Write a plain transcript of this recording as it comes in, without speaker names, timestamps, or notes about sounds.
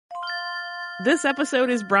This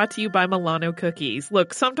episode is brought to you by Milano Cookies.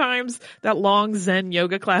 Look, sometimes that long Zen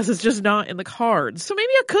yoga class is just not in the cards, so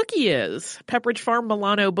maybe a cookie is. Pepperidge Farm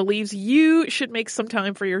Milano believes you should make some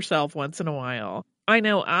time for yourself once in a while. I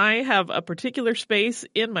know I have a particular space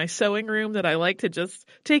in my sewing room that I like to just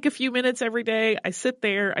take a few minutes every day. I sit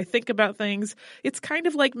there, I think about things. It's kind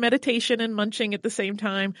of like meditation and munching at the same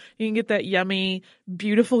time. You can get that yummy,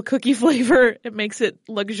 beautiful cookie flavor. It makes it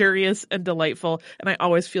luxurious and delightful, and I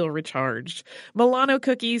always feel recharged. Milano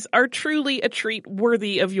cookies are truly a treat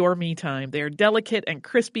worthy of your me time. They're delicate and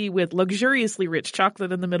crispy with luxuriously rich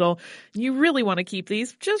chocolate in the middle. You really want to keep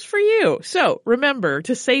these just for you. So remember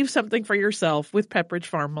to save something for yourself with Pepperidge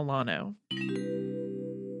Farm Milano.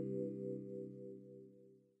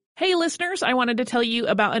 Hey listeners, I wanted to tell you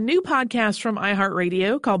about a new podcast from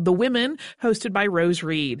iHeartRadio called The Women, hosted by Rose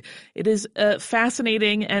Reed. It is a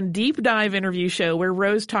fascinating and deep dive interview show where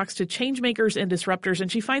Rose talks to changemakers and disruptors,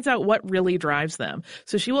 and she finds out what really drives them.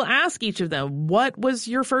 So she will ask each of them, what was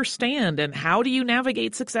your first stand, and how do you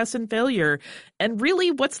navigate success and failure? And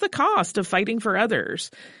really, what's the cost of fighting for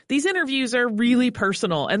others? These interviews are really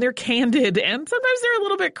personal, and they're candid, and sometimes they're a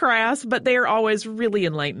little bit crass, but they are always really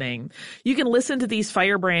enlightening. You can listen to these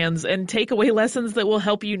firebrands and take away lessons that will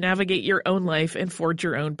help you navigate your own life and forge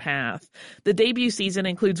your own path. The debut season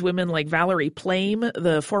includes women like Valerie Plame,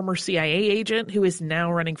 the former CIA agent who is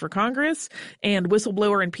now running for Congress, and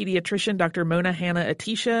whistleblower and pediatrician Dr. Mona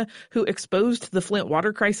Hanna-Attisha, who exposed the Flint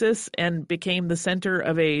water crisis and became the center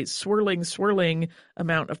of a swirling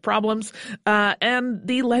amount of problems, and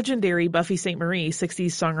the legendary Buffy Sainte-Marie, 60s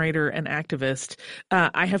songwriter and activist.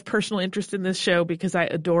 I have personal interest in this show because I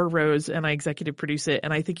adore Rose and I executive produce it,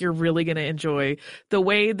 and I think you're really going to enjoy the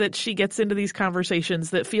way that she gets into these conversations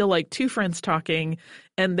that feel like two friends talking,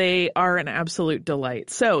 and they are an absolute delight.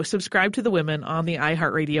 So subscribe to The Women on the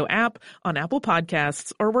iHeartRadio app, on Apple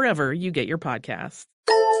Podcasts, or wherever you get your podcasts.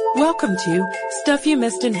 Welcome to Stuff You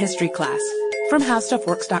Missed in History Class from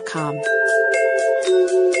HowStuffWorks.com.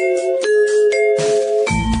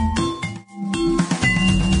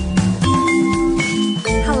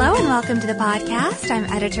 Hello and welcome to the podcast. I'm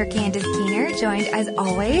editor Candace Keener, joined as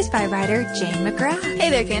always by writer Jane McGrath. Hey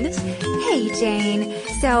there, Candace. Hey, Jane.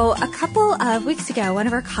 So a couple of weeks ago, one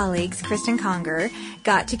of our colleagues, Kristen Conger,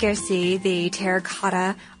 got to go see the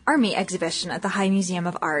Terracotta Army exhibition at the High Museum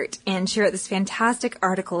of Art, and she wrote this fantastic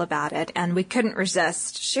article about it, and we couldn't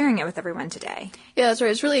resist sharing it with everyone today. Yeah, that's right.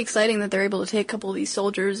 It's really exciting that they're able to take a couple of these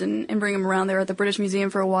soldiers and bring them around there at the British Museum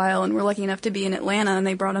for a while, and we're lucky enough to be in Atlanta, and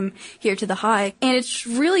they brought them here to the High. And it's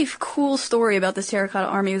really cool story about this Terracotta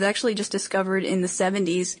Army. It was actually just discovered in the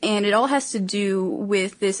 70s, and it all has to do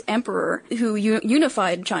with this emperor who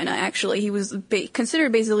unified China, actually. He was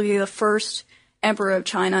considered basically the first emperor of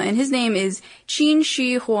China, and his name is Qin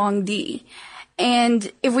Shi Huangdi.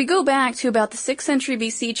 And if we go back to about the 6th century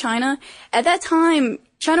BC China, at that time,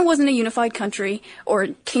 China wasn't a unified country or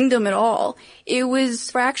kingdom at all. It was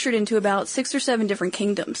fractured into about 6 or 7 different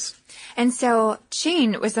kingdoms. And so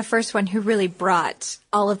Qin was the first one who really brought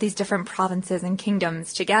all of these different provinces and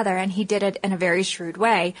kingdoms together, and he did it in a very shrewd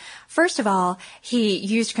way. First of all, he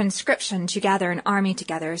used conscription to gather an army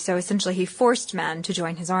together, so essentially he forced men to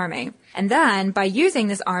join his army. And then, by using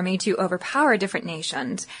this army to overpower different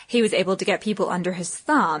nations, he was able to get people under his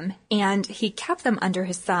thumb, and he kept them under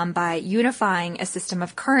his thumb by unifying a system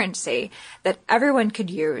of currency that everyone could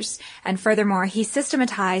use. And furthermore, he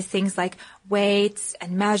systematized things like weights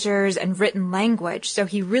and measures and written language, so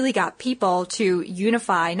he really got people to unify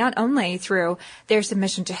not only through their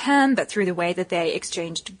submission to him, but through the way that they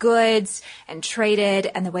exchanged goods and traded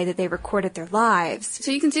and the way that they recorded their lives. So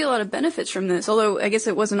you can see a lot of benefits from this, although I guess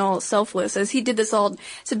it wasn't all selfless, as he did this all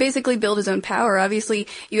to basically build his own power. Obviously,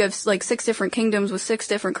 you have like 6 different kingdoms with 6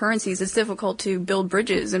 different currencies. It's difficult to build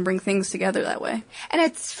bridges and bring things together that way. And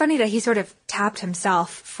it's funny that he sort of tapped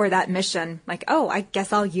himself for that mission, like, oh, I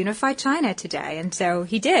guess I'll unify China today. And so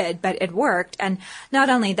he did, but it worked. And not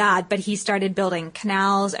only that, but he started building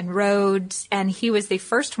canals and roads, and he was the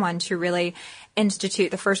first one to really institute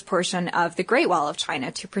the first portion of the Great Wall of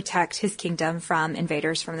China to protect his kingdom from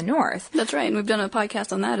invaders from the north. That's right, and we've done a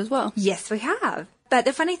podcast on that as well. Yes, we have. But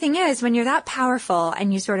the funny thing is, when you're that powerful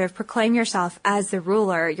and you sort of proclaim yourself as the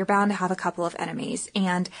ruler, you're bound to have a couple of enemies.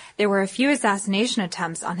 And there were a few assassination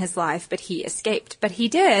attempts on his life, but he escaped. But he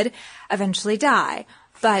did eventually die.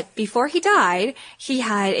 But before he died, he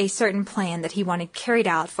had a certain plan that he wanted carried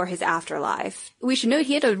out for his afterlife. We should note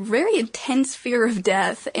he had a very intense fear of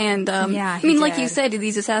death, and like you said,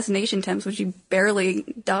 these assassination attempts, which he barely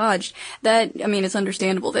dodged, it's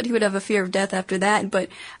understandable that he would have a fear of death after that, but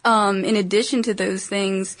in addition to those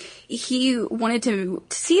things, he wanted to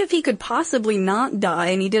see if he could possibly not die,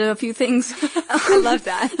 and he did a few things. I love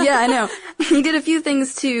that. Yeah, I know. He did a few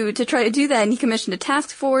things to try to do that, and he commissioned a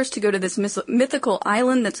task force to go to this mythical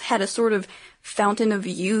island that's had a sort of fountain of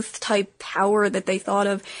youth type power that they thought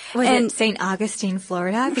of. Was it St. Augustine,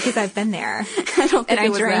 Florida? Because I've been there. I don't think I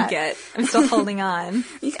drank it. I'm still holding on.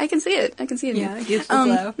 I can see it. Yeah, youthful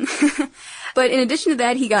glow. But in addition to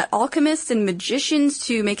that, he got alchemists and magicians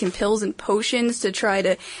to make him pills and potions to try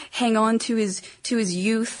to hang on to his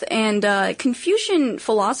youth. And Confucian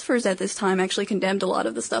philosophers at this time actually condemned a lot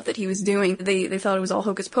of the stuff that he was doing. They thought it was all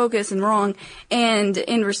hocus pocus and wrong. And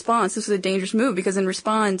in response, this was a dangerous move because in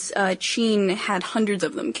response, Qin had hundreds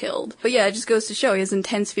of them killed. But yeah, it just goes to show he has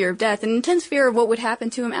intense fear of death and intense fear of what would happen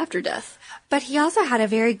to him after death. But he also had a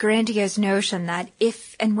very grandiose notion that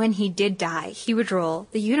if and when he did die, he would rule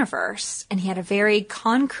the universe. And he had a very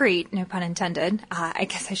concrete, no pun intended, I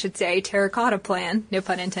guess I should say terracotta plan, no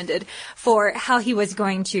pun intended, for how he was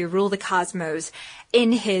going to rule the cosmos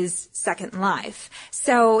in his second life.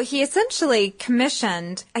 So he essentially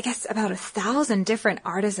commissioned, I guess, about 1,000 different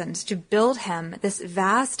artisans to build him this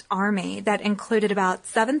vast army that included about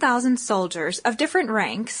 7,000 soldiers of different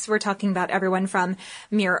ranks. We're talking about everyone from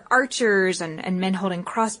mere archers and men holding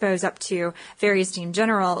crossbows up to very esteemed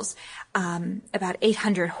generals, about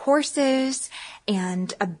 800 horses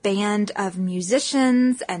and a band of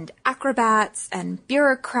musicians and acrobats and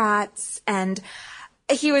bureaucrats, and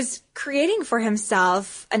he was creating for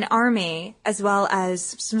himself an army as well as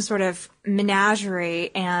some sort of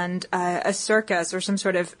menagerie and a circus or some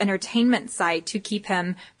sort of entertainment site to keep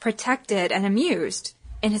him protected and amused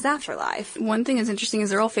in his afterlife. One thing that's interesting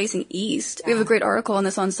is they're all facing east. We have a great article on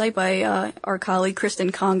this on site by our colleague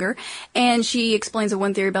Kristen Conger, and she explains that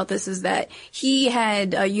one theory about this is that he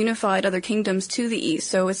had unified other kingdoms to the east,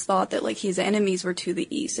 so it's thought that like his enemies were to the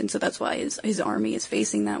east, and so that's why his army is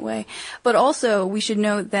facing that way. But also, we should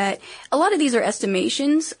note that a lot of these are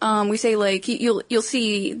estimations. We say like you'll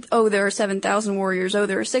see, oh, there are 7,000 warriors, oh,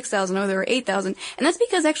 there are 6,000, oh, there are 8,000, and that's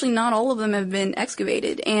because actually not all of them have been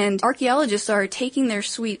excavated, and archaeologists are taking their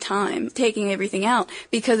sweet time taking everything out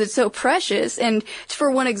because it's so precious. And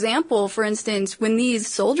for one example, for instance, when these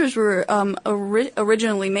soldiers were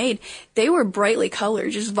originally made, they were brightly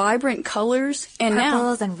colored, just vibrant colors. And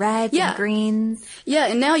purples and reds and greens. Yeah,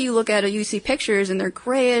 and now you look at it, you see pictures and they're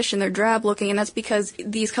grayish and they're drab looking, and that's because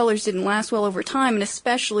these colors didn't last well over time, and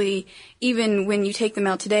especially even when you take them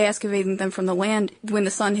out today, excavating them from the land, when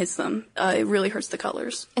the sun hits them, it really hurts the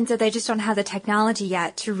colors. And so they just don't have the technology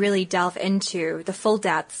yet to really delve into the full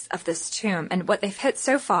depths of this tomb. And what they've hit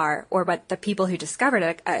so far, or what the people who discovered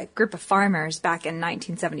it, a group of farmers back in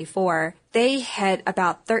 1974, they hid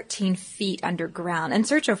about 13 feet underground in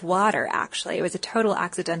search of water, actually. It was a total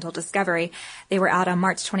accidental discovery. They were out on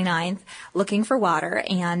March 29th looking for water,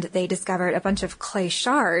 and they discovered a bunch of clay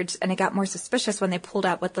shards, and it got more suspicious when they pulled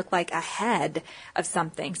out what looked like a head of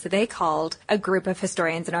something. So they called a group of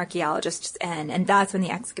historians and archaeologists in, and that's when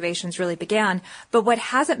the excavations really began. But what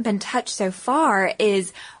hasn't been touched so far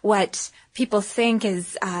is what people think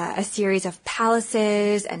is a series of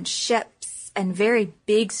palaces and ships and very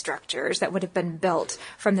big structures that would have been built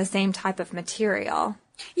from the same type of material.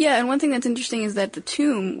 Yeah, and one thing that's interesting is that the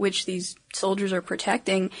tomb, which these soldiers are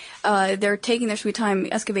protecting, they're taking their sweet time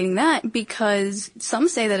excavating that because some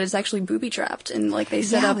say that it's actually booby-trapped and like they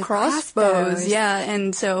set up crossbows. Yeah,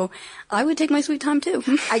 and so I would take my sweet time too.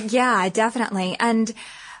 Yeah, definitely. And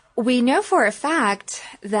we know for a fact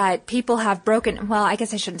that people have broken, well, I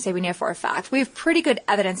guess I shouldn't say we know for a fact. We have pretty good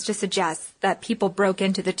evidence to suggest that people broke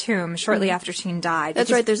into the tomb shortly after Qin died.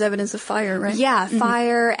 That's right, there's evidence of fire, right? Yeah,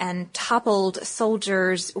 fire and toppled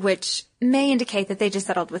soldiers, which may indicate that they just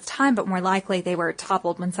settled with time, but more likely they were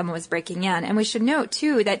toppled when someone was breaking in. And we should note,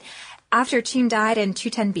 too, that after Qin died in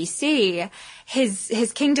 210 BC,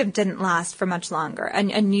 his kingdom didn't last for much longer. A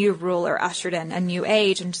new ruler ushered in a new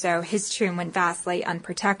age, and so his tomb went vastly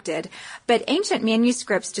unprotected. But ancient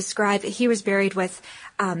manuscripts describe that he was buried with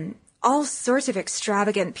all sorts of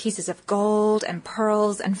extravagant pieces of gold and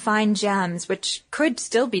pearls and fine gems, which could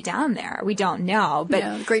still be down there. We don't know. But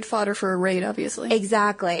yeah, great fodder for a raid, obviously.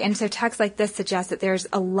 Exactly. And so texts like this suggest that there's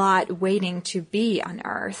a lot waiting to be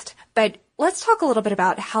unearthed. But let's talk a little bit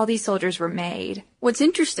about how these soldiers were made. What's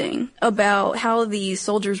interesting about how these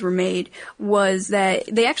soldiers were made was that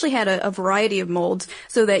they actually had a variety of molds,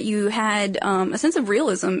 so that you had a sense of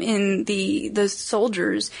realism in the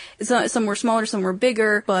soldiers. Some were smaller, some were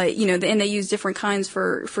bigger, but and they used different kinds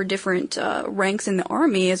for different ranks in the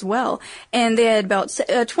army as well. And they had about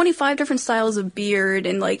 25 different styles of beard,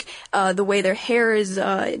 and the way their hair is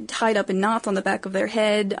tied up in knots on the back of their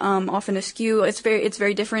head, often askew. It's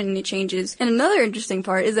very different, and it changes. And another interesting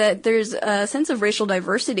part is that there's a sense of racial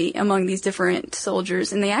diversity among these different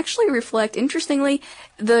soldiers, and they actually reflect, interestingly,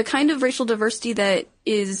 the kind of racial diversity that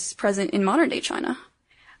is present in modern-day China,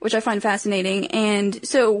 which I find fascinating. And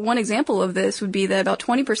so one example of this would be that about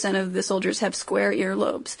 20% of the soldiers have square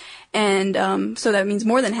earlobes, and so that means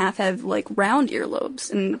more than half have round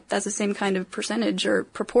earlobes, and that's the same kind of percentage or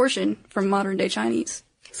proportion from modern-day Chinese.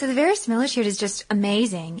 So the verisimilitude is just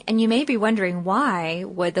amazing, and you may be wondering, why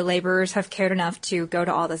would the laborers have cared enough to go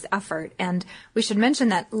to all this effort? And we should mention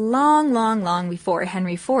that long before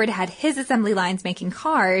Henry Ford had his assembly lines making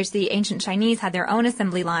cars, the ancient Chinese had their own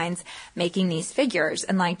assembly lines making these figures.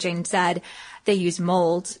 And like Jane said, they use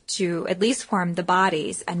molds to at least form the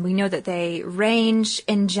bodies, and we know that they range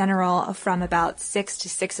in general from about 6 to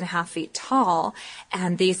 6.5 feet tall,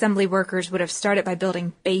 and the assembly workers would have started by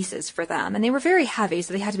building bases for them, and they were very heavy,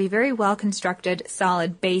 so they had to be very well constructed,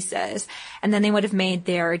 solid bases, and then they would have made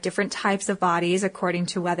their different types of bodies according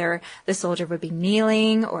to whether the soldier would be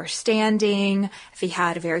kneeling or standing, if he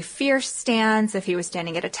had a very fierce stance, if he was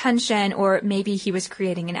standing at attention, or maybe he was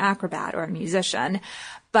creating an acrobat or a musician.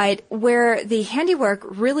 But where the handiwork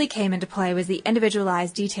really came into play was the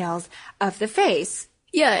individualized details of the face.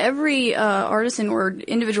 Yeah, every artisan or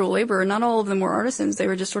individual laborer, not all of them were artisans. They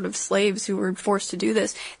were just sort of slaves who were forced to do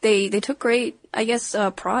this. They took great,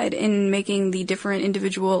 pride in making the different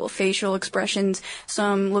individual facial expressions.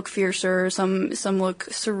 Some look fiercer, some look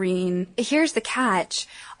serene. Here's the catch.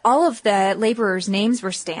 All of the laborers' names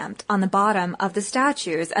were stamped on the bottom of the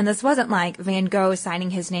statues, and this wasn't like Van Gogh signing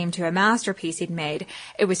his name to a masterpiece he'd made.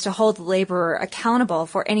 It was to hold the laborer accountable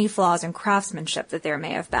for any flaws in craftsmanship that there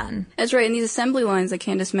may have been. That's right, and these assembly lines that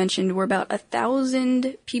Candace mentioned were about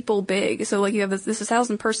 1,000 people big. So you have this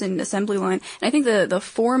 1,000-person assembly line, and I think the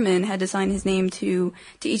foreman had to sign his name to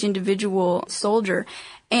each individual soldier.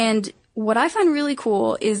 And what I find really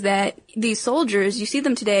cool is that these soldiers, you see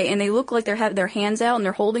them today, and they look like they have their hands out and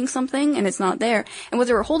they're holding something, and it's not there. And what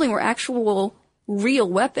they were holding were actual real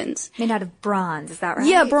weapons. Made out of bronze, is that right?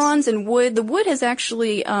 Yeah, bronze and wood. The wood has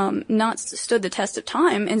actually not stood the test of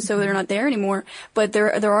time, and so they're not there anymore. But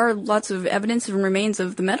there are lots of evidence and remains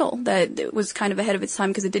of the metal that it was kind of ahead of its time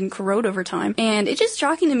because it didn't corrode over time. And it's just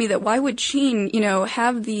shocking to me that why would Qin,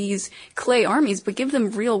 have these clay armies but give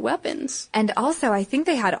them real weapons? And also, I think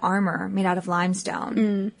they had armor made out of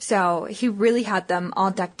limestone. So he really had them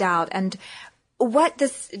all decked out. And what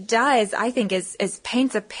this does, I think, is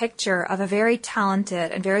paints a picture of a very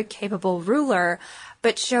talented and very capable ruler,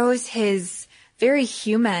 but shows his very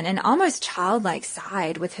human and almost childlike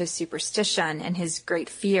side with his superstition and his great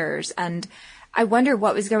fears. And I wonder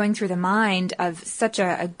what was going through the mind of such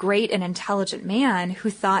a great and intelligent man who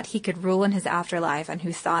thought he could rule in his afterlife and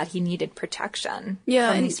who thought he needed protection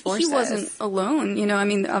from these forces. He wasn't alone.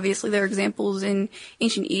 Obviously there are examples in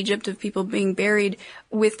ancient Egypt of people being buried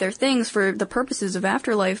with their things for the purposes of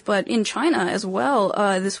afterlife, but in China as well,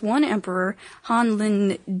 this one emperor, Han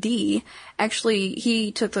Lin Di, actually,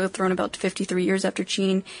 he took the throne about 53 years after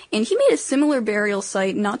Qin, and he made a similar burial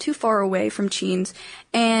site not too far away from Qin's,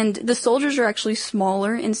 and the soldiers are actually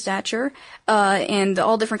smaller in stature, and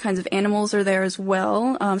all different kinds of animals are there as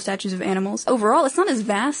well, statues of animals. Overall, it's not as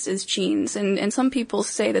vast as Qin's, and some people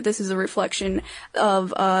say that this is a reflection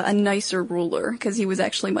of a nicer ruler, because he was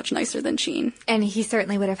actually much nicer than Qin. And he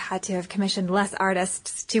certainly would have had to have commissioned less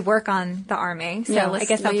artists to work on the army. So yeah, I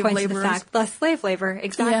guess that points to the fact, less slave labor,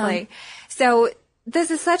 exactly. Yeah. So this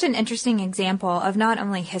is such an interesting example of not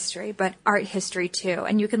only history, but art history too.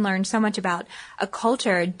 And you can learn so much about a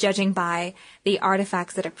culture judging by the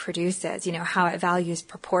artifacts that it produces, how it values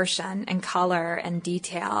proportion and color and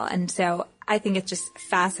detail. And so I think it's just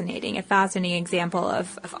fascinating, a fascinating example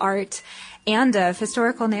of art and of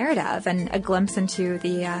historical narrative and a glimpse into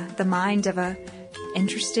the mind of a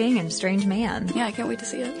interesting and strange man. Yeah, I can't wait to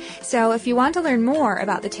see it. So if you want to learn more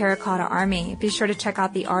about the Terracotta Army, be sure to check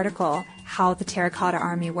out the article, How the Terracotta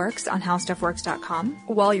Army Works, on HowStuffWorks.com.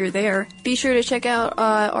 While you're there, be sure to check out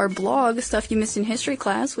our blog, Stuff You Missed in History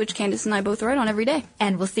Class, which Candace and I both write on every day.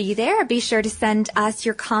 And we'll see you there. Be sure to send us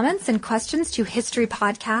your comments and questions to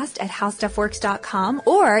historypodcast@HowStuffWorks.com,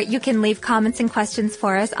 or you can leave comments and questions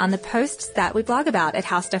for us on the posts that we blog about at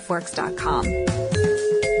HowStuffWorks.com.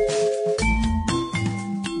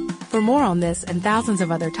 For more on this and thousands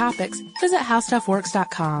of other topics, visit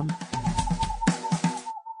howstuffworks.com.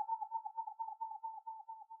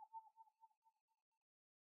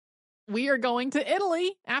 We are going to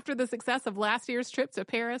Italy. After the success of last year's trip to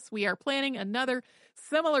Paris, we are planning another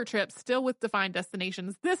similar trip, still with defined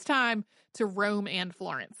destinations, this time to Rome and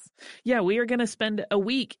Florence. Yeah, we are going to spend a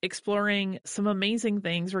week exploring some amazing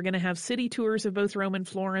things. We're going to have city tours of both Rome and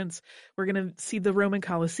Florence. We're going to see the Roman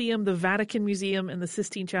Colosseum, the Vatican Museum, and the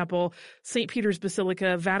Sistine Chapel, St. Peter's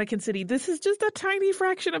Basilica, Vatican City. This is just a tiny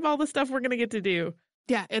fraction of all the stuff we're going to get to do.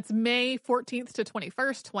 Yeah, it's May 14th to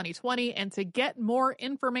 21st, 2020. And to get more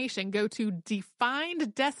information, go to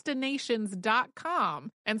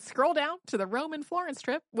defineddestinations.com and scroll down to the Rome and Florence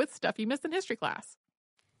trip with Stuff You Missed in History Class.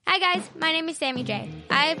 Hi guys, my name is Sammy J.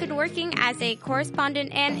 I've been working as a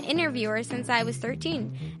correspondent and interviewer since I was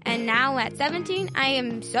 13. And now at 17, I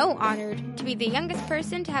am so honored to be the youngest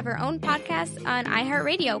person to have her own podcast on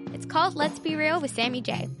iHeartRadio. It's called Let's Be Real with Sammy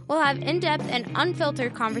J. We'll have in-depth and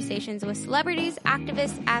unfiltered conversations with celebrities,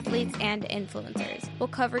 activists, athletes, and influencers. We'll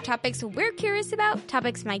cover topics we're curious about,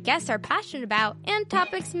 topics my guests are passionate about, and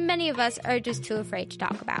topics many of us are just too afraid to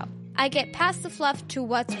talk about. I get past the fluff to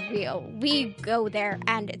what's real. We go there,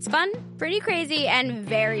 and it's fun, pretty crazy, and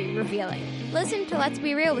very revealing. Listen to Let's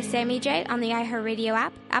Be Real with Sammy J on the iHeartRadio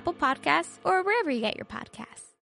app, Apple Podcasts, or wherever you get your podcasts.